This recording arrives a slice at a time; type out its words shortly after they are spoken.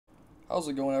How's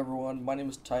it going, everyone? My name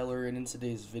is Tyler, and in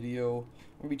today's video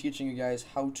I'm going to be teaching you guys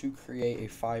how to create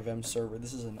a FiveM server.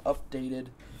 This is an updated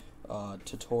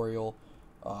tutorial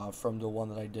from the one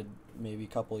that I did maybe a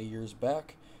couple of years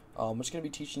back. I'm just going to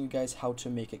be teaching you guys how to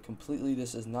make it completely.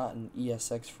 This is not an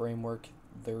ESX framework.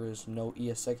 There is no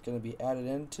ESX going to be added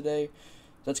in today.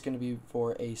 That's going to be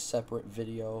for a separate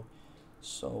video.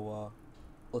 So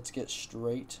let's get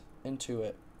straight into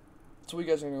it. So what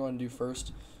you guys are going to go ahead and do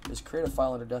first is create a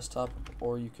file on your desktop,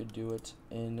 or you could do it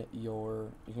in your,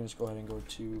 you can just go ahead and go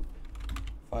to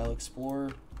File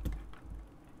Explorer,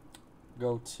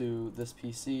 go to this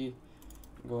PC,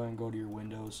 go ahead and go to your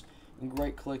Windows, and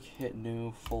right click, hit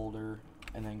New Folder,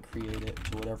 and then create it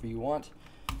to whatever you want.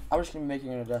 I'm just going to be making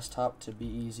it on a desktop to be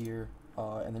easier,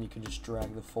 and then you can just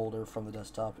drag the folder from the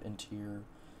desktop into your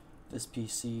this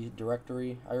PC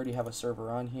directory. I already have a server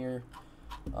on here.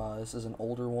 This is an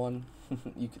older one.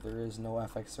 There is no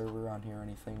FX server on here or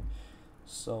anything.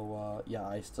 So yeah,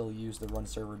 I still use the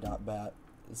runserver.bat.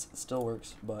 It still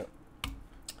works, but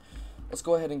let's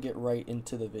go ahead and get right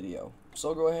into the video.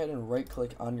 So go ahead and right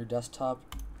click on your desktop,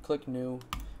 click New,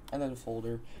 and then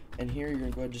Folder. And here you're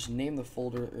going to go ahead and just name the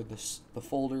folder or the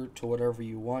folder to whatever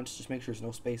you want. Just make sure there's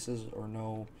no spaces or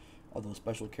no of those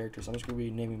special characters. I'm just going to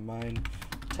be naming mine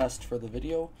Test for the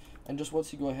video. And just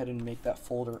once you go ahead and make that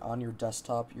folder on your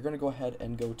desktop, you're going to go ahead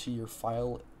and go to your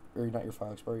file, or not your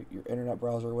file explorer, your internet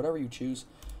browser, whatever you choose.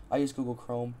 I use Google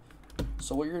Chrome.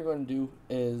 So what you're going to do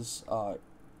is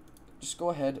just go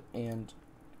ahead and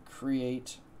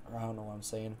create, or I don't know what I'm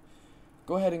saying,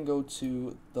 go ahead and go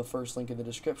to the first link in the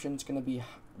description. It's going to be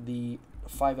the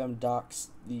FiveM docs,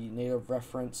 the native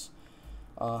reference,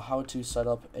 how to set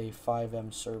up a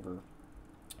FiveM server.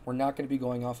 We're not going to be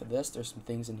going off of this. There's some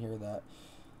things in here that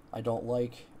I don't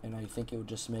like, and I think it would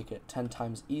just make it 10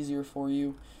 times easier for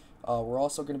you. We're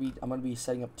also going to be, I'm going to be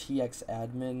setting up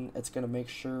TxAdmin. It's going to make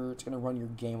sure, it's going to run your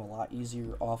game a lot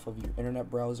easier off of your internet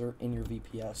browser in your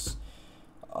VPS.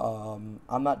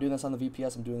 I'm not doing this on the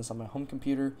VPS, I'm doing this on my home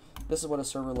computer. This is what a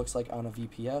server looks like on a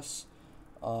VPS.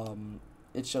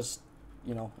 It's just,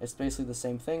 you know, it's basically the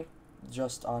same thing,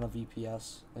 just on a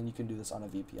VPS, and you can do this on a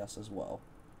VPS as well.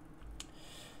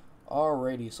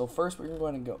 Alrighty, so first what you're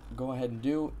going to go ahead and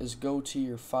do is go to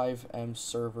your FiveM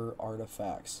server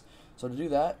artifacts. So to do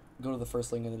that, go to the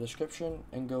first link in the description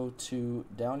and go to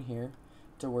down here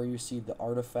to where you see the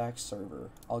artifact server.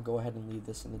 I'll go ahead and leave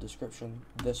this in the description,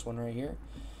 this one right here.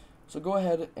 So go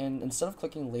ahead and instead of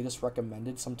clicking latest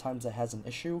recommended, sometimes it has an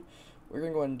issue. What you're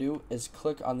going to go ahead and do is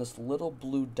click on this little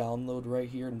blue download right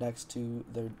here next to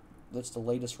that's the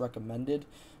latest recommended,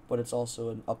 but it's also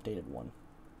an updated one.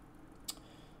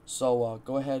 So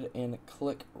go ahead and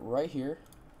click right here,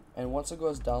 and once it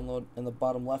goes download, in the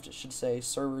bottom left it should say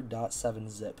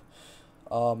server.7zip.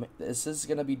 This is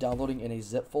going to be downloading in a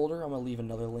zip folder. I'm going to leave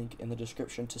another link in the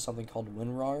description to something called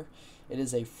WinRAR. It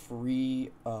is a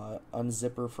free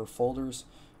unzipper for folders.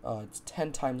 It's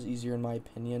 10 times easier in my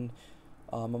opinion.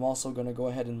 I'm also going to go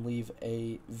ahead and leave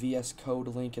a VS Code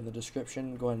link in the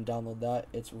description. Go ahead and download that.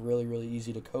 It's really, really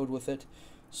easy to code with it.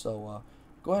 So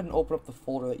go ahead and open up the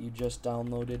folder that you just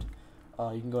downloaded.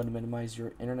 You can go ahead and minimize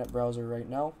your internet browser right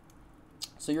now.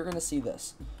 So you're going to see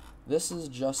this. This is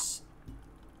just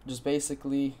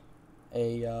basically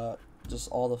a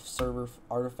just all the server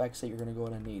artifacts that you're going to go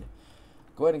ahead and need.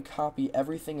 Go ahead and copy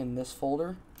everything in this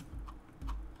folder.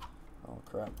 Oh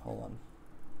crap, hold on.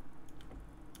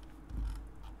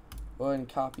 Go ahead and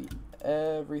copy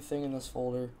everything in this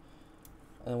folder.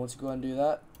 And then once you go ahead and do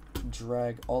that,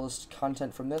 drag all this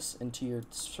content from this into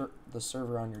the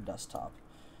server on your desktop.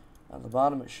 At the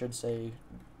bottom it should say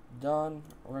done.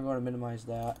 We're going to go ahead and minimize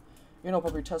that. You're going to open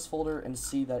up your test folder and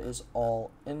see that is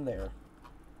all in there.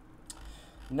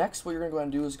 Next, what you're going to go ahead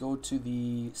and do is go to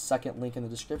the second link in the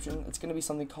description. It's going to be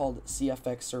something called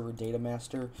CFX Server Data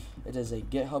Master. It is a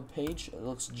GitHub page. It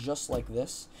looks just like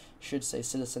this. It should say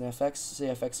CitizenFX,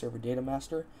 CFX Server Data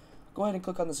Master. Go ahead and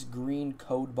click on this green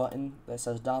code button that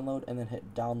says download, and then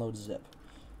hit download zip.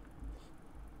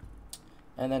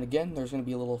 And then again, there's going to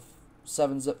be a little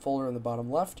 7-zip folder in the bottom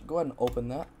left. Go ahead and open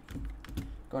that.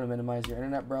 Go ahead and minimize your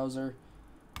internet browser,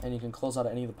 and you can close out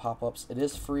any of the pop-ups. It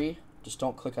is free. Just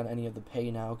don't click on any of the pay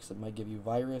now because it might give you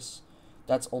virus.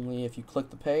 That's only if you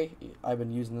click the pay. I've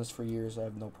been using this for years. I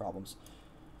have no problems.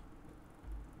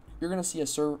 You're going to see a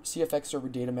CFX Server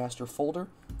Data Master folder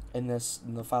in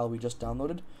the file we just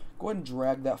downloaded. Go ahead and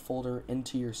drag that folder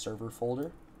into your server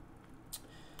folder.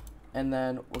 And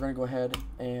then we're going to go ahead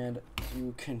and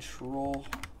do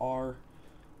Control-R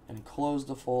and close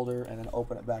the folder, and then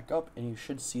open it back up, and you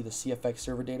should see the CFX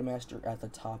Server Data Master at the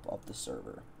top of the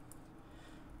server.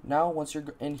 Now, once you're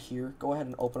in here, go ahead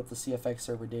and open up the CFX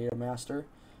Server Data Master.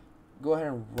 Go ahead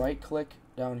and right-click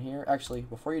down here. Actually,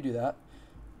 before you do that,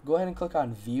 go ahead and click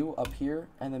on View up here,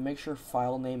 and then make sure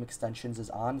File Name Extensions is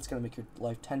on. It's going to make your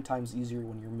life 10 times easier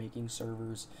when you're making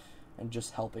servers and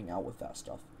just helping out with that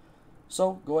stuff.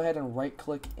 So, go ahead and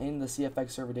right-click in the CFX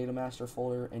Server Data Master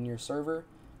folder in your server,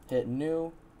 hit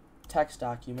New, Text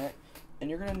Document, and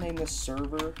you're going to name this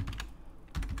server.cfg.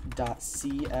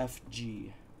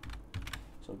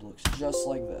 So it looks just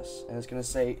like this, and it's going to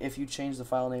say, if you change the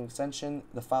file name extension,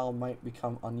 the file might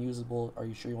become unusable. Are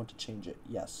you sure you want to change it?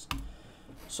 Yes.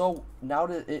 So now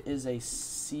that it is a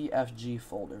CFG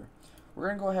folder, we're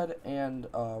going to go ahead and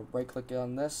right click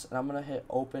on this, and I'm going to hit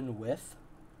Open With.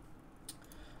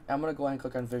 And I'm going to go ahead and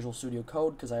click on Visual Studio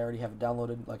Code because I already have it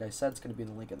downloaded. Like I said, it's going to be in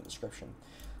the link in the description.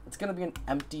 It's going to be an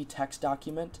empty text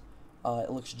document.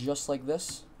 It looks just like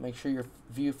this. Make sure your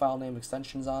view file name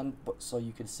extension's on, so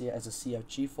you can see it as a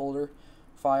CFG folder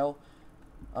file.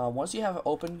 Once you have it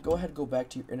open, go ahead and go back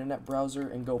to your internet browser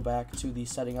and go back to the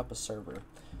setting up a server.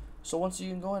 So once you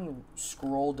can go ahead and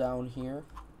scroll down here,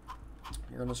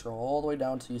 you're going to scroll all the way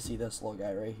down till you see this little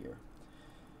guy right here.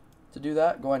 To do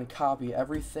that, go ahead and copy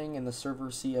everything in the server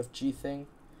CFG thing.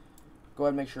 Go ahead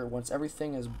and make sure once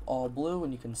everything is all blue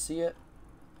and you can see it,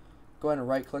 go ahead and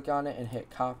right click on it and hit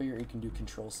copy, or you can do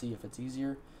Control-C if it's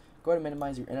easier. Go ahead and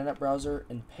minimize your internet browser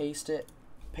and paste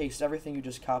everything you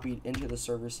just copied into the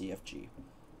server CFG.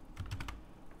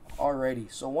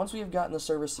 Alrighty, so once we have gotten the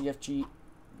server CFG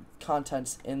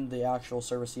contents in the actual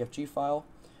server CFG file,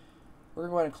 we're going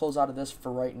to go ahead and close out of this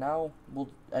for right now. We'll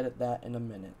edit that in a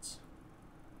minute.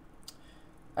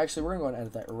 Actually, we're going to go ahead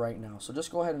and edit that right now. So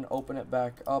just go ahead and open it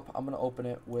back up. I'm going to open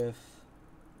it with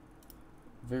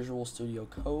Visual Studio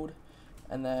Code.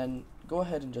 And then go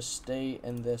ahead and just stay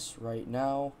in this right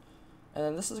now. And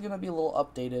then this is going to be a little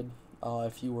updated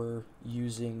if you were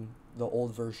using the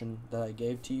old version that I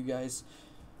gave to you guys.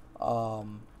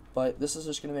 But this is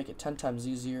just going to make it 10 times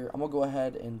easier. I'm going to go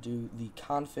ahead and do the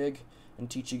config and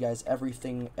teach you guys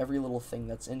everything, every little thing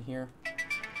that's in here.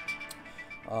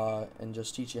 And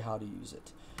just teach you how to use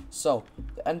it. So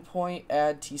the endpoint,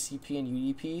 add, TCP, and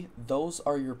UDP, those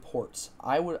are your ports.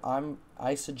 I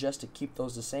suggest to keep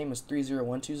those the same as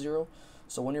 30120.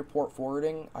 So when you're port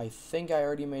forwarding, I think I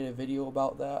already made a video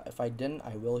about that. If I didn't,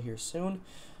 I will here soon.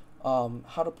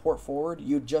 How to port forward,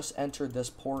 you just enter this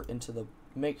port into the,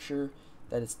 make sure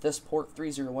that it's this port,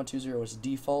 30120 is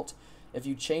default. If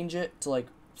you change it to like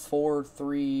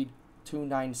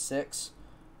 43296,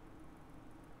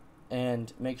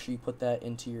 and make sure you put that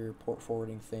into your port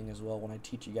forwarding thing as well when I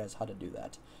teach you guys how to do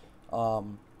that.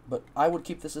 But I would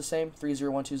keep this the same.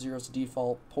 30120 is the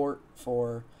default port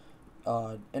for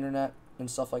internet and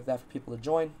stuff like that for people to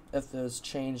join. If there's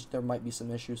changed, there might be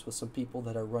some issues with some people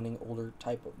that are running older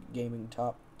type of gaming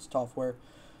software.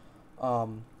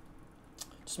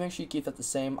 Just make sure you keep that the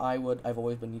same. I've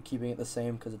always been keeping it the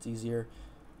same because it's easier.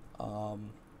 So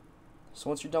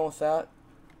once you're done with that,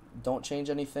 don't change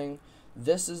anything.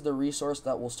 This is the resource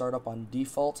that will start up on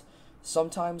default.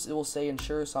 Sometimes it will say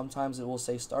ensure, sometimes it will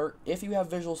say start. If you have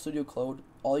Visual Studio Code,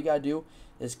 all you gotta do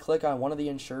is click on one of the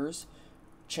ensures,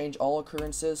 change all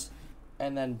occurrences,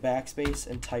 and then backspace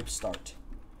and type start.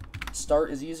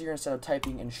 Start is easier instead of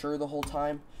typing ensure the whole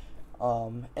time,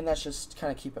 and that's just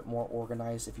kind of keep it more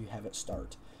organized if you have it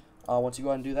start. Once you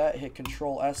go ahead and do that, hit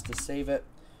Control-S to save it.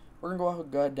 We're going to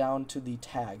go down to the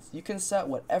tags. You can set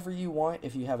whatever you want.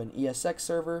 If you have an ESX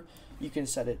server, you can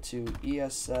set it to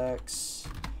ESX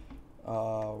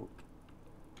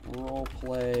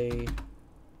roleplay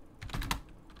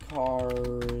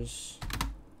cars,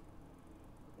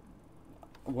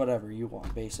 whatever you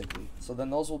want, basically. So then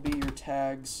those will be your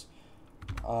tags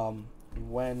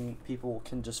when people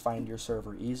can just find your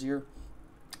server easier.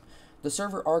 The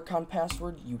server Archon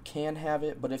password, you can have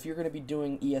it, but if you're going to be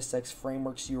doing ESX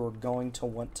frameworks, you are going to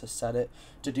want to set it.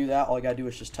 To do that, all you got to do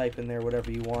is just type in there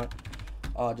whatever you want.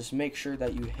 Just make sure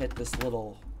that you hit this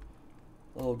little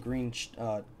green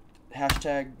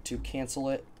hashtag to cancel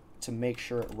it to make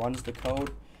sure it runs the code.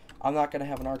 I'm not going to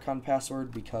have an Archon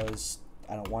password because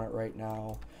I don't want it right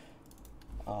now.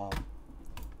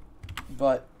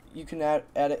 But you can add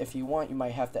it if you want. You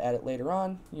might have to add it later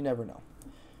on. You never know.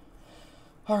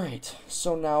 Alright,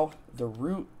 so now the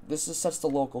root, this sets the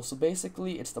local. So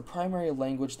basically, it's the primary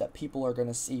language that people are going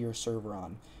to see your server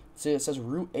on. See, it says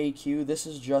root AQ. This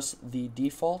is just the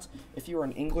default. If you're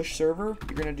an English server,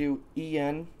 you're going to do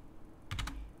EN-US.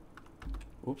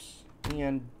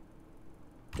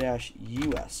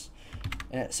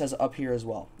 And it says up here as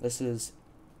well. This is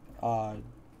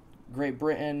Great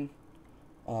Britain,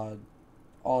 all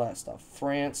that stuff.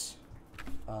 France,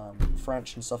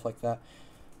 French, and stuff like that.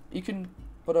 You can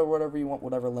put whatever you want,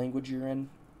 whatever language you're in,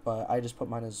 but I just put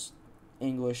mine as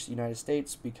English United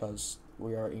States because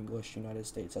we are English United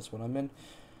States. That's what I'm in.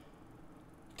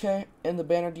 Okay, in the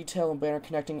banner detail and banner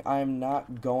connecting, I'm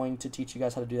not going to teach you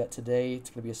guys how to do that today. It's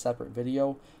going to be a separate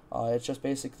video. It just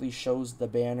basically shows the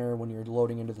banner when you're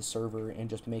loading into the server and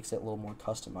just makes it a little more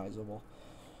customizable.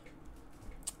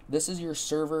 This is your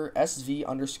server. SV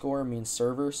underscore means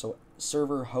server, so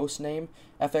server host name,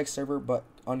 FX server, but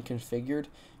unconfigured.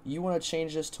 You want to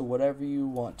change this to whatever you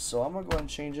want. So I'm going to go ahead and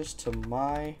change this to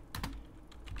my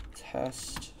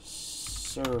test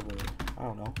server. I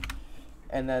don't know.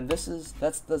 And then that's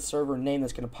the server name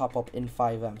that's going to pop up in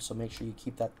FiveM. So make sure you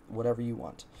keep that whatever you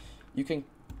want. You can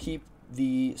keep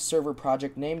the server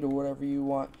project name to whatever you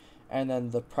want, and then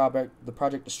the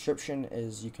project description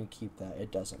is, you can keep that. It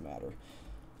doesn't matter.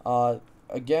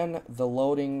 Again,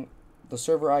 the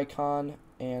server icon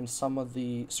and some of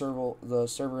the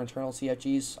server internal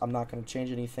CFGs, I'm not going to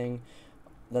change anything.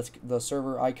 The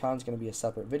server icon is going to be a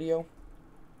separate video.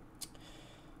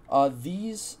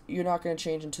 These you're not going to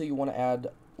change until you want to add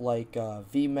like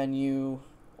vMenu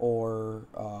or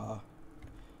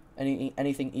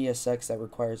anything ESX that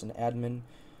requires an admin.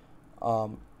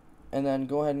 And then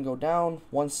go ahead and go down.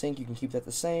 One sync, you can keep that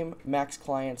the same. Max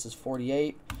clients is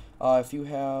 48. If you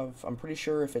have, I'm pretty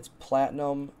sure if it's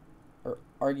Platinum or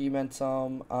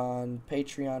Argumentum on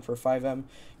Patreon for FiveM,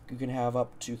 you can have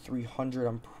up to 300.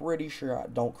 I'm pretty sure.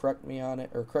 Don't correct me on it,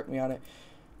 or correct me on it.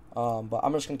 But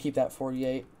I'm just going to keep that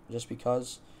 48 just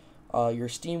because. Your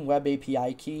Steam Web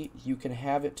API key, you can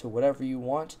have it to whatever you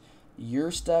want.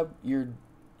 Your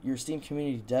Steam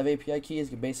Community Dev API key is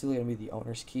basically going to be the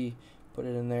owner's key. Put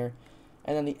it in there.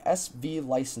 And then the SV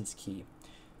license key.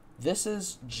 This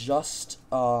is just,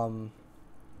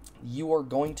 you are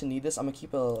going to need this. I'm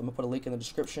gonna put a link in the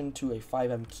description to a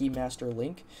FiveM Keymaster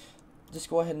link. Just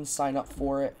go ahead and sign up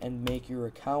for it and make your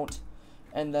account.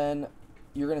 And then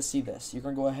you're going to see this. You're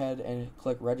going to go ahead and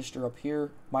click register up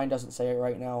here. Mine doesn't say it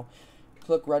right now.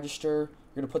 Click register.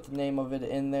 You're going to put the name of it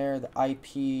in there, the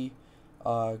IP,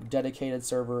 dedicated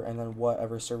server, and then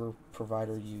whatever server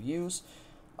provider you use.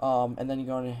 And then you're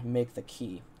going to make the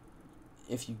key.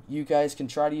 If you guys can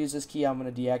try to use this key, I'm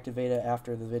going to deactivate it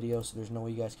after the video, so there's no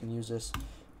way you guys can use this.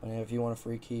 And if you want a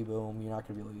free key, boom, you're not going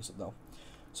to be able to use it though.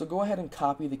 So go ahead and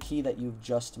copy the key that you've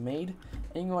just made,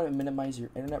 and you go ahead and minimize your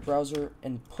internet browser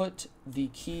and put the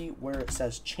key where it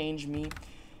says change me,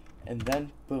 and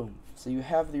then boom. So you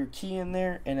have your key in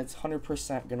there, and it's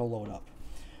 100% going to load up.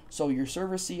 So your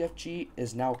server CFG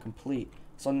is now complete.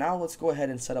 So now let's go ahead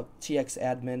and set up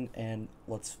TxAdmin, and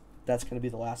that's going to be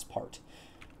the last part.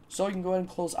 So you can go ahead and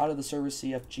close out of the server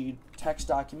CFG text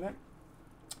document.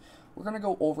 We're going to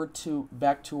go over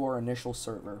back to our initial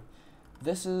server.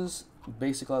 This is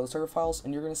basically all the server files,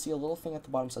 and you're going to see a little thing at the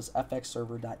bottom that says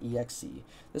fxserver.exe.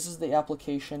 This is the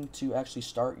application to actually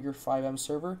start your FiveM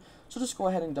server. So just go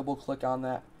ahead and double click on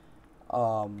that.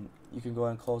 You can go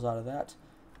ahead and close out of that,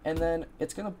 and then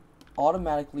it's going to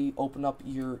automatically open up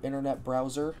your internet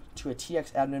browser to a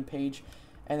TxAdmin page,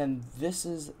 and then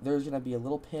there's going to be a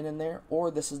little pin in there, or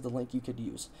this is the link you could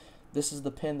use. This is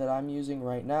the pin that I'm using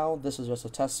right now. This is just a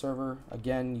test server.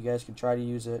 Again, you guys can try to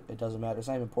use it. It doesn't matter. It's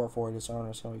not even port forwarded, so I don't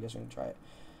understand why you guys are going to try it.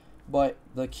 But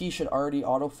the key should already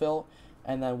autofill.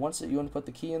 And then once you want to put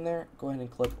the key in there, go ahead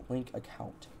and click Link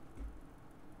Account.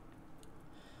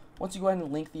 Once you go ahead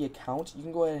and link the account, you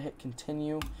can go ahead and hit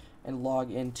Continue and log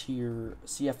into your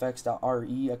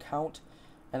cfx.re account.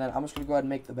 And then I'm just going to go ahead and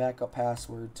make the backup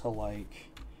password to like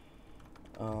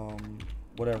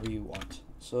whatever you want.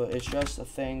 So it's just a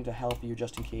thing to help you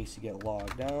just in case you get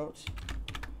logged out.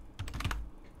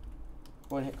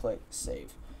 Go ahead and hit click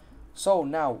Save. So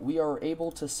now we are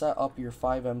able to set up your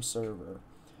FiveM server.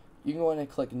 You can go ahead and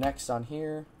click Next on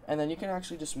here, and then you can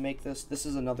actually just make this. This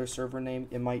is another server name.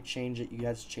 It might change it. You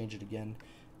guys change it again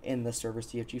in the server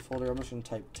CFG folder. I'm just going to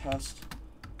type test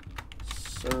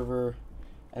server,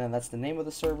 and then that's the name of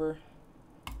the server.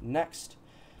 Next.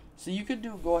 So you could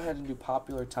go ahead and do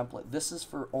popular template. This is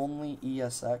for only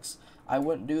ESX. I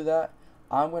wouldn't do that.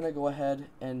 I'm going to go ahead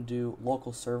and do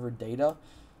local server data.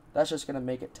 That's just going to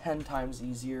make it 10 times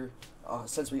easier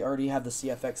since we already have the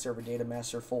CFX server data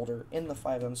master folder in the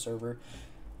FiveM server.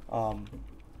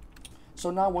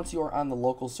 So now once you are on the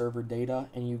local server data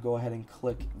and you go ahead and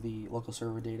click the local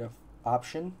server data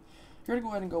option, you're going to go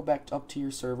ahead and go back up to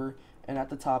your server, and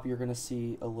at the top you're going to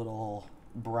see a little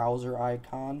browser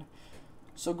icon.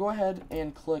 So go ahead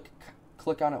and click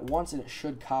on it once, and it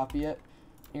should copy it.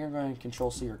 And you're going to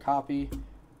Control-C your copy,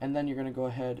 and then you're going to go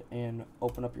ahead and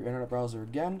open up your internet browser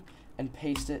again and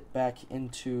paste it back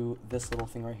into this little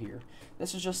thing right here.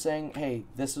 This is just saying, hey,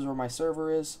 this is where my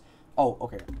server is. Oh,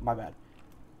 okay, my bad.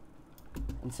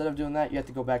 Instead of doing that, you have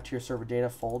to go back to your server data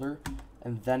folder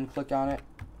and then click on it,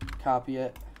 copy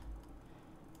it,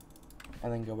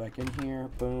 and then go back in here,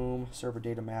 boom, server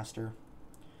data master.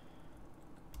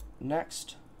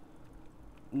 Next.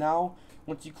 Now,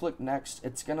 once you click next,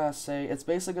 it's gonna say, it's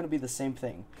basically gonna be the same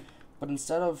thing, but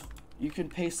instead of, you can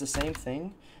paste the same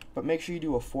thing, but make sure you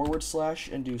do a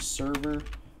 / and do server,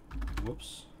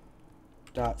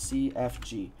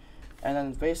 .cfg, and then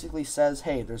it basically says,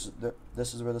 hey, this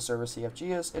is where the server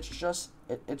CFG is. It's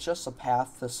just a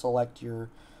path to select your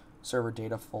server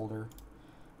data folder.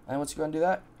 And once you're going to do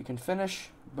that, you can finish.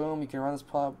 Boom, you can run this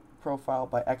profile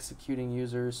by executing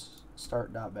users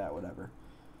start.bat, whatever.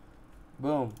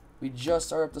 Boom, we just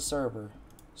started up the server.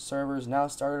 Server is now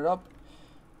started up,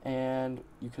 and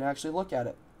you can actually look at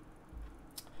it.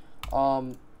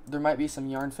 There might be some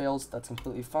yarn fails. That's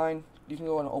completely fine. You can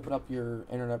go and open up your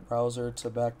internet browser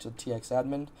back to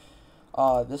TxAdmin.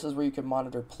 This is where you can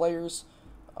monitor players.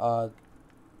 Oh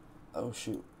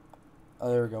shoot.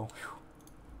 Oh, there we go. Whew.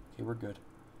 Okay, we're good.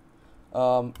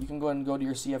 You can go ahead and go to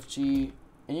your CFG,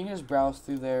 and you can just browse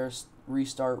through there,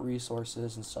 restart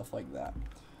resources and stuff like that.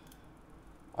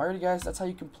 Alrighty guys, that's how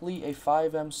you complete a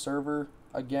FiveM server.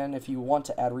 Again, if you want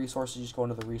to add resources, just go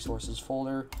into the resources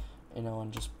folder,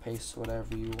 and just paste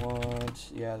whatever you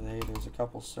want. Yeah, there's a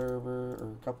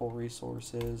couple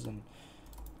resources, and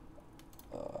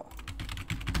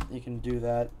you can do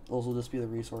that. Those will just be the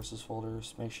resources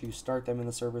folders. Make sure you start them in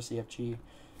the server CFG.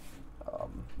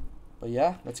 But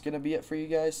yeah, that's gonna be it for you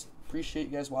guys. Appreciate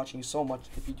you guys watching so much.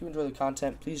 If you do enjoy the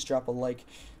content, please drop a like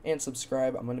and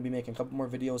subscribe. I'm going to be making a couple more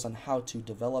videos on how to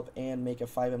develop and make a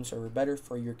FiveM server better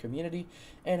for your community,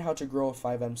 and how to grow a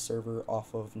FiveM server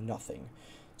off of nothing.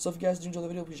 So if you guys do enjoy the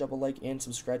video, please drop a like and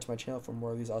subscribe to my channel for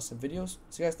more of these awesome videos.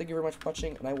 So guys, thank you very much for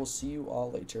watching, and I will see you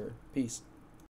all later. Peace.